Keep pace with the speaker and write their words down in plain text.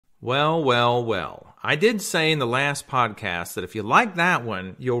Well, well, well. I did say in the last podcast that if you like that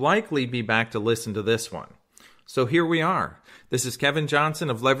one, you'll likely be back to listen to this one. So here we are. This is Kevin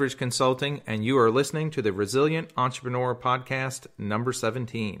Johnson of Leverage Consulting, and you are listening to the Resilient Entrepreneur Podcast number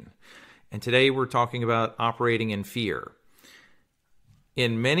 17. And today we're talking about operating in fear.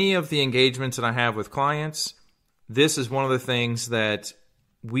 In many of the engagements that I have with clients, this is one of the things that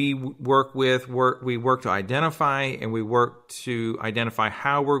we work to identify, and we work to identify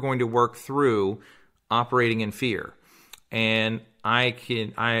how we're going to work through operating in fear. And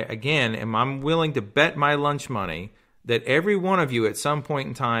I'm willing to bet my lunch money that every one of you at some point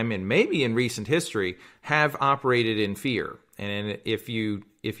in time, and maybe in recent history, have operated in fear. And if you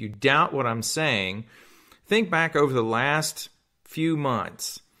doubt what I'm saying, think back over the last few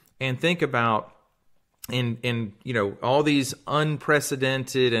months and think about in all these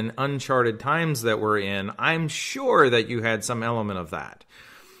unprecedented and uncharted times that we're in. I'm sure that you had some element of that.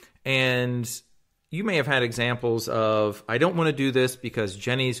 And you may have had examples of, I don't want to do this because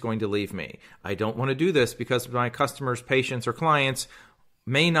Jenny's going to leave me. I don't want to do this because my customers, patients, or clients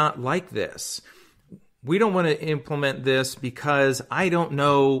may not like this. We don't want to implement this because I don't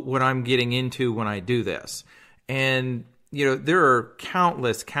know what I'm getting into when I do this. And there are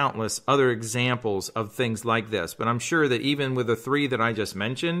countless other examples of things like this. But I'm sure that even with the three that I just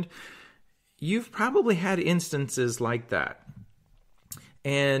mentioned, you've probably had instances like that.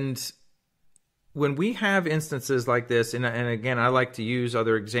 And when we have instances like this, and again, I like to use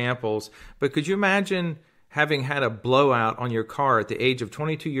other examples, but could you imagine having had a blowout on your car at the age of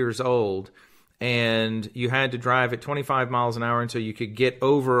 22 years old, and you had to drive at 25 miles an hour until you could get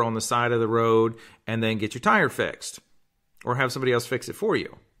over on the side of the road and then get your tire fixed, or have somebody else fix it for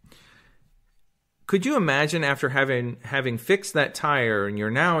you? Could you imagine after having fixed that tire, and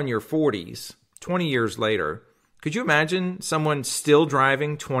you're now in your 40s, 20 years later, could you imagine someone still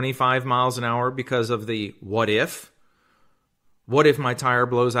driving 25 miles an hour because of the what if? What if my tire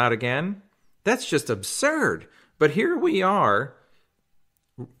blows out again? That's just absurd. But here we are,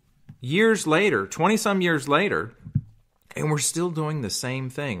 years later, 20-some years later, and we're still doing the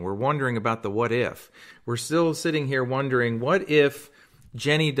same thing. We're wondering about the what if. We're still sitting here wondering, what if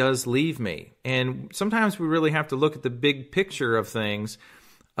Jenny does leave me? And sometimes we really have to look at the big picture of things,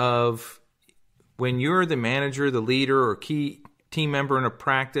 of when you're the manager, the leader, or key team member in a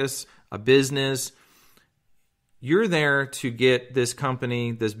practice, a business, you're there to get this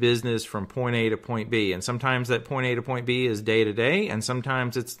company, this business from point A to point B. And sometimes that point A to point B is day to day, and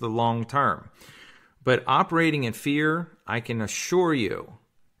sometimes it's the long term. But operating in fear, I can assure you,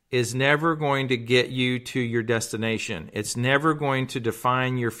 is never going to get you to your destination. It's never going to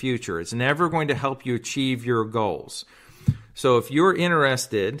define your future. It's never going to help you achieve your goals. So if you're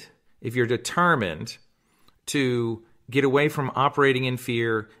interested, if you're determined to get away from operating in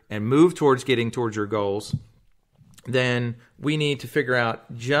fear and move towards getting towards your goals, then we need to figure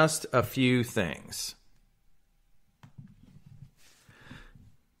out just a few things.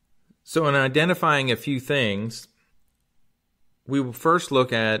 So in identifying a few things, we will first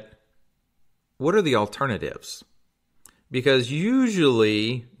look at, what are the alternatives? Because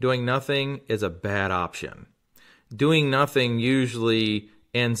usually doing nothing is a bad option. Doing nothing usually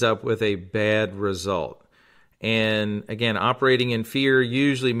ends up with a bad result. And again, operating in fear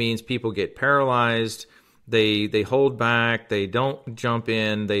usually means people get paralyzed. They hold back. They don't jump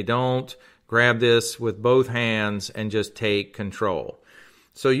in. They don't grab this with both hands and just take control.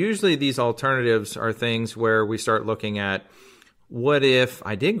 So usually these alternatives are things where we start looking at, what if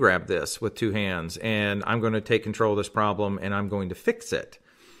I did grab this with two hands and I'm going to take control of this problem and I'm going to fix it?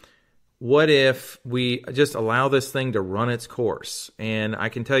 What if we just allow this thing to run its course? And I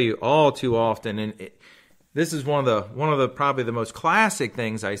can tell you all too often, and this is one of the probably the most classic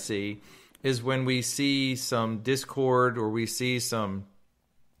things I see, is when we see some discord or we see some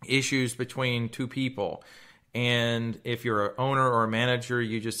issues between two people. And if you're an owner or a manager,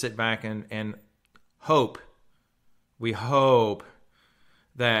 you just sit back and hope. We hope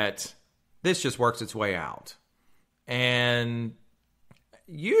that this just works its way out. And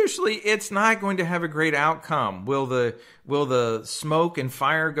usually it's not going to have a great outcome. Will the smoke and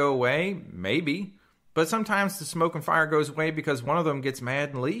fire go away? Maybe. But sometimes the smoke and fire goes away because one of them gets mad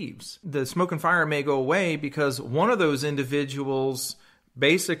and leaves. The smoke and fire may go away because one of those individuals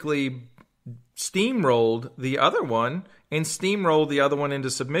basically steamrolled the other one and steamrolled the other one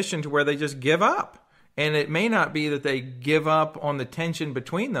into submission to where they just give up. And it may not be that they give up on the tension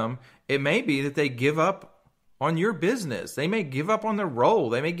between them. It may be that they give up on your business. They may give up on their role.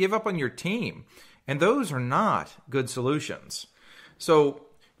 They may give up on your team. And those are not good solutions. So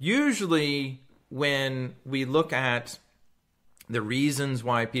usually when we look at the reasons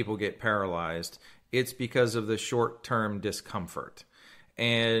why people get paralyzed, it's because of the short-term discomfort.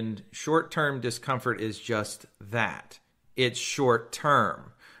 And short-term discomfort is just that. It's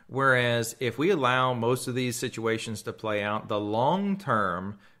short-term. Whereas if we allow most of these situations to play out, the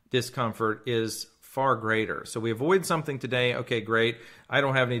long-term discomfort is far greater. So we avoid something today. Okay, great. I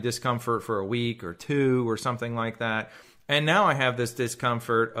don't have any discomfort for a week or two or something like that. And now I have this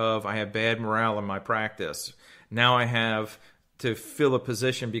discomfort of I have bad morale in my practice. Now I have to fill a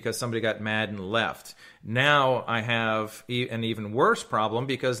position because somebody got mad and left. Now I have an even worse problem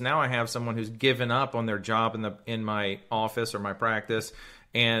because now I have someone who's given up on their job in my office or my practice,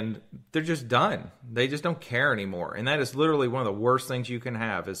 and they're just done. They just don't care anymore. And that is literally one of the worst things you can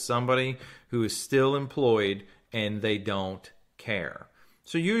have, is somebody who is still employed and they don't care.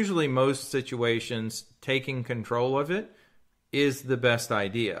 So usually most situations, taking control of it is the best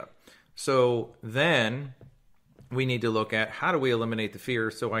idea. So then we need to look at, how do we eliminate the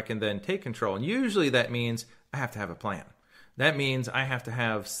fear so I can then take control? And usually that means I have to have a plan. That means I have to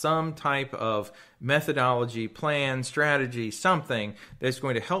have some type of methodology, plan, strategy, something that's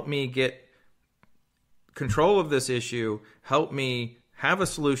going to help me get control of this issue, help me have a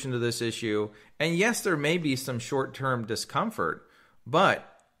solution to this issue. And yes, there may be some short-term discomfort,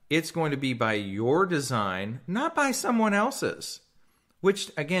 but it's going to be by your design, not by someone else's.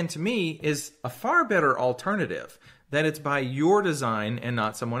 Which, again, to me, is a far better alternative, that it's by your design and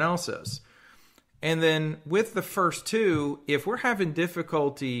not someone else's. And then with the first two, if we're having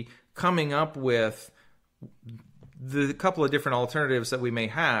difficulty coming up with the couple of different alternatives that we may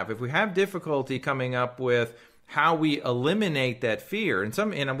have, if we have difficulty coming up with how we eliminate that fear,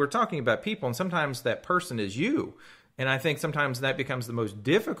 and we're talking about people, and sometimes that person is you. And I think sometimes that becomes the most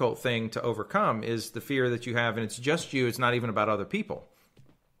difficult thing to overcome, is the fear that you have, and it's just you. It's not even about other people.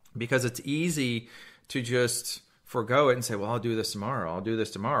 Because it's easy to just forego it and say, well, I'll do this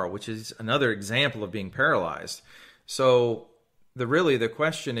tomorrow, which is another example of being paralyzed. So the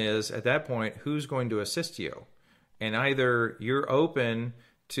question is, at that point, who's going to assist you? And either you're open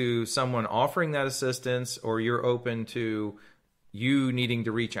to someone offering that assistance, or you're open to you needing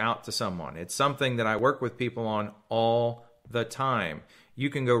to reach out to someone. It's something that I work with people on all the time. You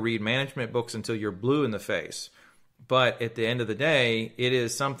can go read management books until you're blue in the face. But at the end of the day, it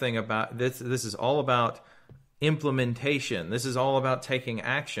is something about this. This is all about implementation. This is all about taking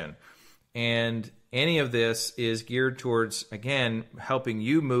action. And any of this is geared towards, again, helping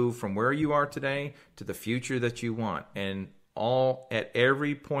you move from where you are today to the future that you want. And all at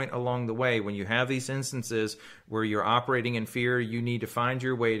every point along the way, when you have these instances where you're operating in fear, you need to find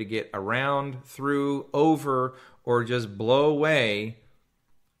your way to get around, through, over, or just blow away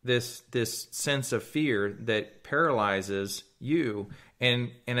this sense of fear that paralyzes you.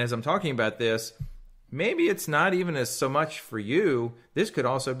 And as I'm talking about this, maybe it's not even as so much for you. This could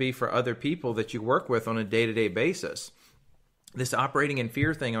also be for other people that you work with on a day-to-day basis. This operating in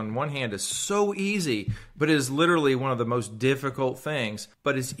fear thing, on one hand, is so easy, but it is literally one of the most difficult things.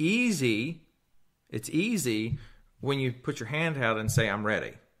 But it's easy when you put your hand out and say, I'm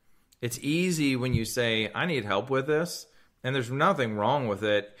ready. It's easy when you say, I need help with this. And there's nothing wrong with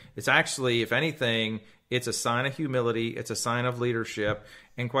it. It's actually, if anything, it's a sign of humility. It's a sign of leadership.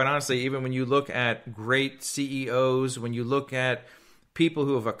 And quite honestly, even when you look at great CEOs, when you look at people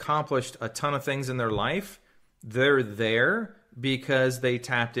who have accomplished a ton of things in their life, they're there because they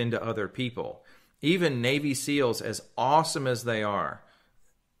tapped into other people. Even Navy SEALs, as awesome as they are,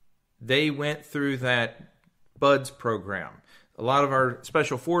 they went through that BUDS program. A lot of our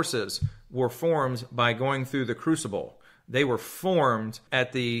special forces were formed by going through the crucible. They were formed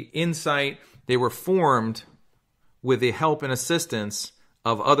at the insight. They were formed with the help and assistance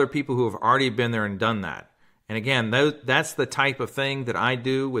of other people who have already been there and done that. And again, that's the type of thing that I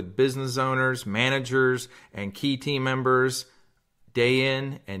do with business owners, managers, and key team members day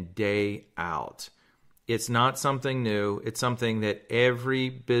in and day out. It's not something new. It's something that every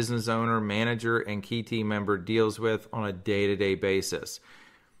business owner, manager, and key team member deals with on a day-to-day basis.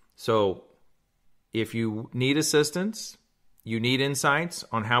 So if you need assistance, you need insights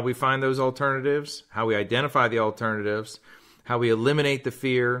on how we find those alternatives, how we identify the alternatives, how we eliminate the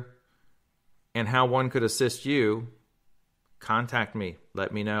fear, and how one could assist you, contact me.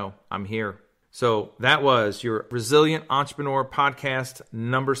 Let me know. I'm here. So that was your Resilient Entrepreneur Podcast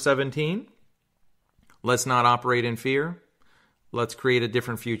number 17. Let's not operate in fear. Let's create a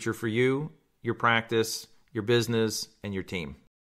different future for you, your practice, your business, and your team.